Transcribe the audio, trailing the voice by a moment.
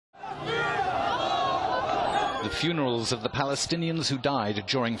The funerals of the Palestinians who died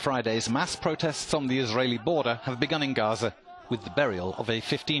during Friday's mass protests on the Israeli border have begun in Gaza, with the burial of a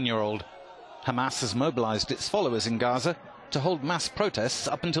 15-year-old. Hamas has mobilized its followers in Gaza to hold mass protests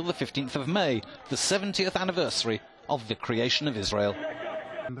up until the 15th of May, the 70th anniversary of the creation of Israel.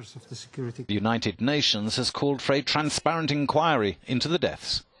 The United Nations has called for a transparent inquiry into the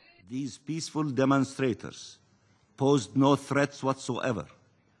deaths. These peaceful demonstrators posed no threats whatsoever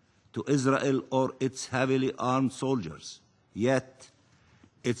to Israel or its heavily armed soldiers. Yet,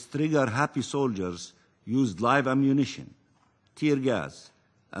 its trigger-happy soldiers used live ammunition, tear gas,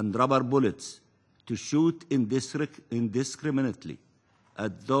 and rubber bullets to shoot indiscriminately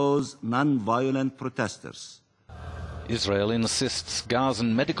at those non-violent protesters. Israel insists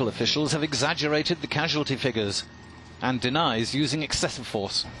Gazan medical officials have exaggerated the casualty figures and denies using excessive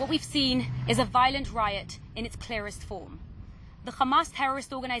force. What we've seen is a violent riot in its clearest form. The Hamas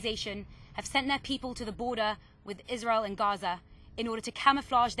terrorist organization have sent their people to the border with Israel and Gaza in order to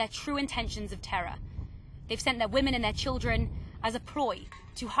camouflage their true intentions of terror. They've sent their women and their children as a ploy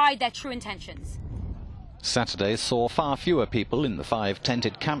to hide their true intentions. Saturday saw far fewer people in the 5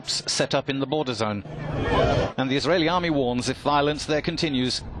 tented camps set up in the border zone. And the Israeli army warns if violence there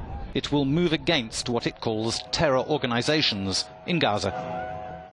continues, it will move against what it calls terror organizations in Gaza.